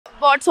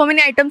Bought so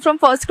many items from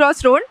First Cross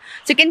Road,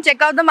 so you can check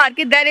out the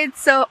market there.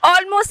 It's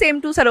almost same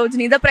to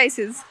Sarojini, the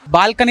prices.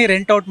 Balcony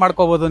rent out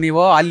ಮಾಡ್ಕೋಬಹುದು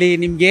ನೀವು. ಅಲ್ಲಿ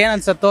ನಿಮ್ಗೆ ಏನ್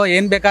ಅನ್ಸುತ್ತೋ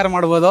ಏನ್ ಬೇಕಾದ್ರೂ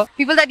ಮಾಡಬಹುದು.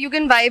 People that you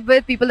can vibe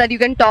with, people that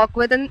you can talk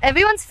with, and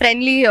everyone's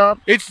friendly here.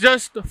 It's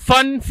just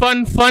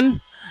fun,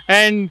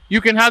 and you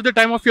can have the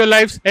time of your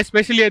lives,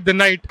 especially at the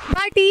night.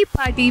 Party.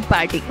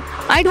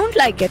 I don't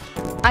like it.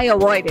 I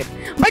avoid it.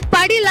 But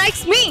party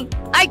likes me.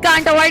 I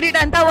can't avoid it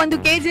ಅಂತ ಒಂದು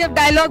KGF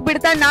dialogue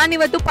ಬಿಡ್ತಾ ನಾನು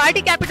ಇವತ್ತು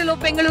party capital of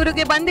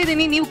ಬೆಂಗಳೂರಿಗೆ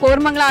ಬಂದಿದ್ದೀನಿ. ನೀವು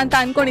ಕೋರಮಂಗಲ ಅಂತ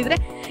ಅನ್ಕೊಂಡಿದ್ರೆ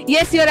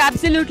S you are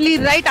absolutely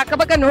right.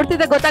 ಅಕ್ಕಪಕ್ಕ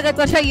ನೋಡ್ತಿದ್ದೆ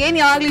ಗೊತ್ತಾಗತ್ತೆ ವರ್ಷ ಏನ್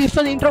ಯಾವಾಗ್ಲೂ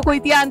ಇಷ್ಟೊಂದು ಇಂಟ್ರೋ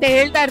ಕೊಯ್ತೀಯಾ ಅಂತ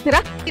ಹೇಳ್ತಾ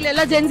ಇರ್ತೀರಾ.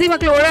 ಇಲ್ಲೆಲ್ಲ ಜೆನ್ಸಿ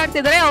ಮಕ್ಳು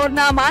ಓಡಾಡ್ತಿದ್ದಾರೆ,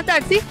 ಅವ್ರನ್ನ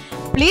ಮಾತಾಡಿಸಿ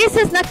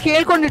ಪ್ಲೇಸಸ್ ನ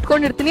ಕೇಳ್ಕೊಂಡು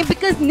ಇಟ್ಕೊಂಡಿರ್ತೀನಿ.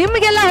 ಬಿಕಾಸ್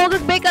ನಿಮ್ಗೆಲ್ಲ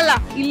ಹೋಗಕ್ ಬೇಕಲ್ಲ,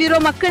 ಇಲ್ಲಿರೋ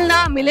ಮಕ್ಕಳನ್ನ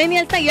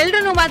ಮಿಲೇನಿಯಲ್ಸ್ ನ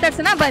ಎಲ್ರನ್ನೂ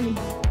ಮಾತಾಡ್ಸೋಣ ಬನ್ನಿ.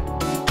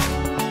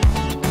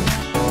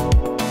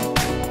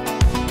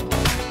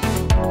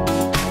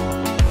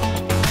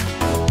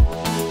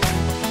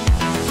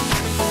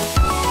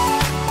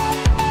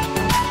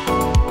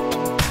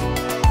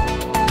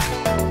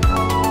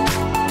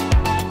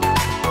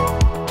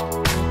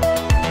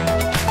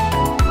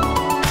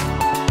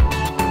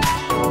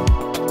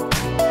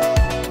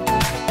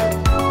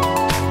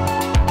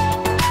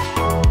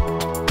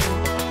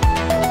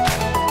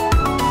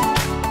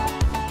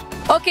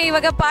 ಓಕೆ,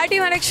 ಇವಾಗ ಪಾರ್ಟಿ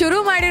ಮಾಡಕ್ಕೆ ಶುರು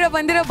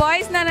ಬಂದಿರೋ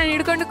ಬಾಯ್ಸ್ ನಾನು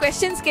ಹಿಡ್ಕೊಂಡು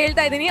ಕ್ವೆಶ್ಚನ್ಸ್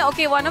ಕೇಳ್ತಾ ಇದ್ದೀನಿ.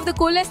 Okay, one of the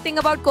coolest thing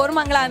about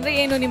Koramangala ಅಂದ್ರೆ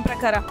ಏನು ನಿಮ್ಮ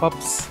ಪ್ರಕಾರ?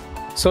 Puffs,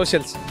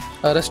 socials,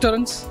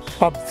 restaurants,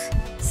 puffs.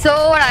 So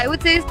what I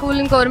would say is cool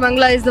in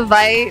Koramangala is the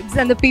vibes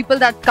and the people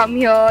that come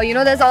here. You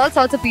know, there's all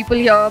sorts of people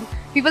here.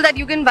 People that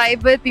you can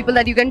vibe with, people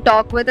that you can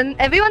talk with, and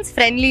everyone's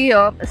friendly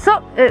here. So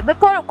the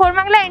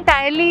Koramangala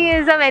entirely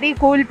is a very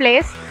cool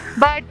place.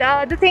 But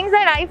the things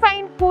that I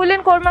find cool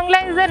in Koramangala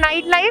is the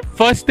nightlife.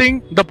 First thing,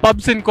 the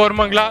pubs in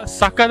Koramangala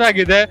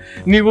sakadagide.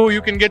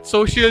 You can get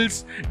socials,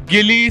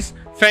 gillies,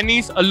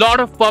 fennies, a lot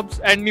of pubs,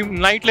 and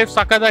nightlife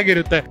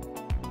sakadagirutte.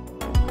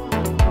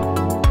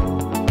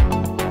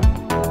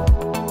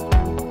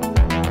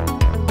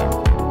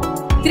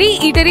 3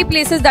 eatery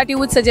places that you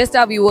would suggest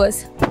our viewers.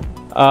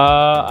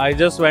 I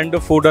just went to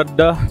Food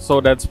Adda, so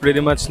that's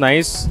pretty much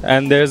nice.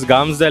 And there's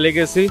Gam's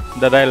Delicacy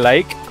that I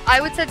like. I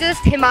would suggest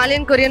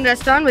Himalayan Korean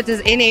restaurant, which is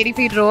in 80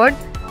 Feet Road.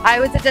 I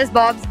would suggest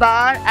Bob's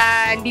Bar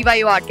and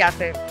DYU Art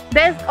Cafe.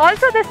 There's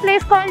also this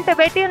place called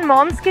Tibetan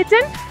Mom's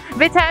Kitchen,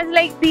 which has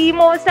like the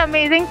most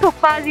amazing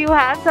thukpas you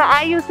have. So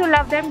I used to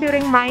love them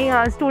during my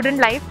student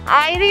life.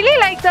 I really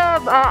like the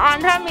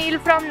Andhra meal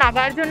from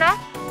Nagarjuna.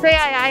 So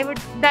yeah,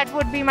 that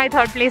would be my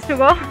third place to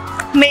go.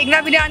 Meghna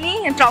Biryani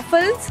and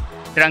truffles.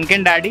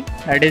 Drunken Daddy,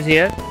 that is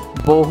here.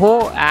 Boho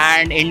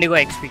and Indigo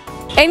XP.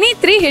 Any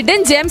 3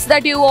 hidden gems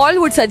that you all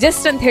would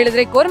suggest ಅಂತ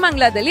ಹೇಳಿದ್ರೆ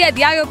ಕೋರಮಂಗಲದಲ್ಲಿ ಅದು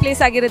ಯಾವ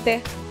place ಆಗಿರುತ್ತೆ?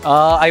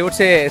 I would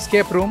say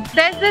escape room.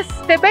 There's this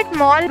Tibet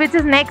Mall which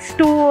is next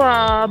to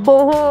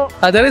Boho.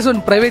 There is one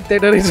private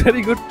theater, it's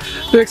very good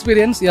to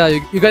experience. Yeah,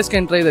 you guys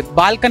can try that.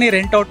 Balcony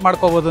rent out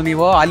ಮಾಡ್ಕೋಬಹುದು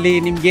ನೀವು. ಅಲ್ಲಿ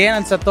ನಿಮ್ಗೆ ಏನ್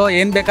ಅನ್ಸುತ್ತೋ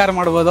ಏನ್ ಬೇಕಾದ್ರೂ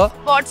ಮಾಡಬಹುದು.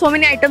 Bought so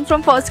many items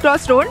from First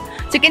Cross Road,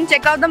 so you can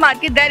check out the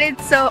market there.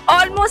 It's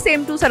almost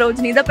same to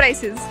Sarojini, the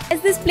prices.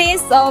 Is this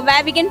place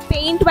where we can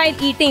paint while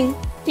eating?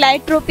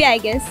 Claytopia, I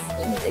guess.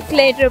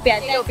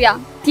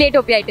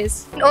 Claytopia it is.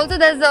 Also,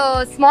 there's a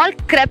small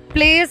crepe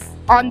place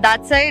on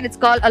that side. It's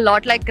called A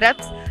Lot Like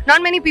Crepes. Not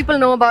many people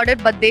know about it,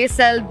 but they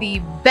sell the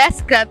best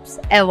crepes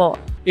ever.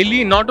 Illi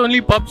not only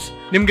pubs,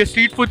 nimge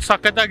street food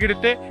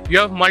sakatagirutte. You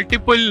have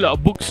multiple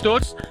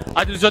bookstores.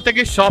 Adr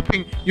jotege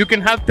shopping. You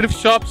can have thrift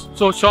shops.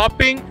 So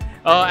shopping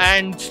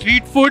and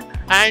street food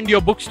and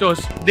your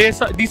bookstores.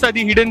 These are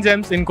the hidden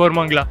gems in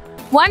Koramangala.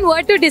 One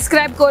word to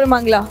describe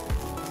Koramangala.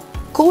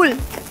 Cool.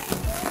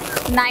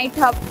 Night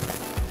hub.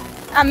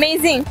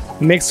 Amazing.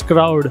 Mixed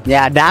crowd.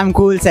 Yeah, damn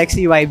cool,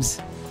 sexy vibes.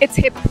 It's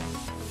hip,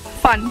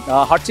 fun,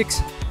 Hot chicks.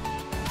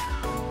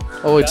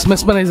 Oh, it's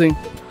mesmerizing.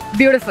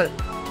 beautiful.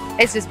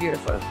 It's just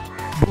beautiful.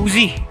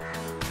 Boozy,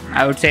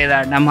 I would say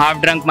that. I'm half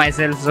drunk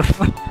myself, so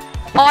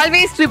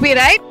Always trippy,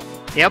 right?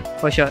 yep,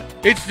 for sure.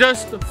 It's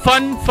just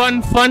fun,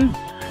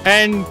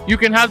 and you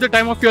can have the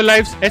time of your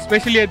lives,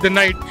 especially at the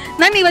night.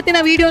 ನಾನು ಇವತ್ತಿನ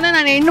ವಿಡಿಯೋನ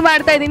ನಾನು end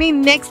ಮಾಡ್ತಾ ಇದ್ದೀನಿ.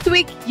 Next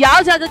week ಯಾವ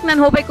ಜಾಗಕ್ಕೆ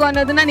ನಾನು ಹೋಗಬೇಕು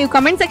ಅನ್ನೋದನ್ನ ನೀವು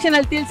ಕಮೆಂಟ್ ಸೆಕ್ಷನ್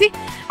ಅಲ್ಲಿ ತಿಳಿಸಿ.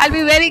 I'll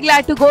be very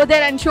glad to go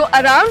there and show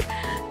around.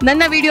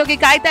 ನನ್ನ ವಿಡಿಯೋಗೆ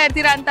ಕಾಯ್ತಾ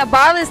ಇರ್ತೀರಾ ಅಂತ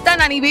ಭಾವಿಸ್ತಾ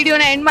ನಾನು ಈ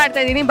ವಿಡಿಯೋನ ಎಂಡ್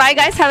ಮಾಡ್ತಾ ಇದ್ದೀನಿ. Bye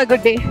guys, have a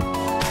good day.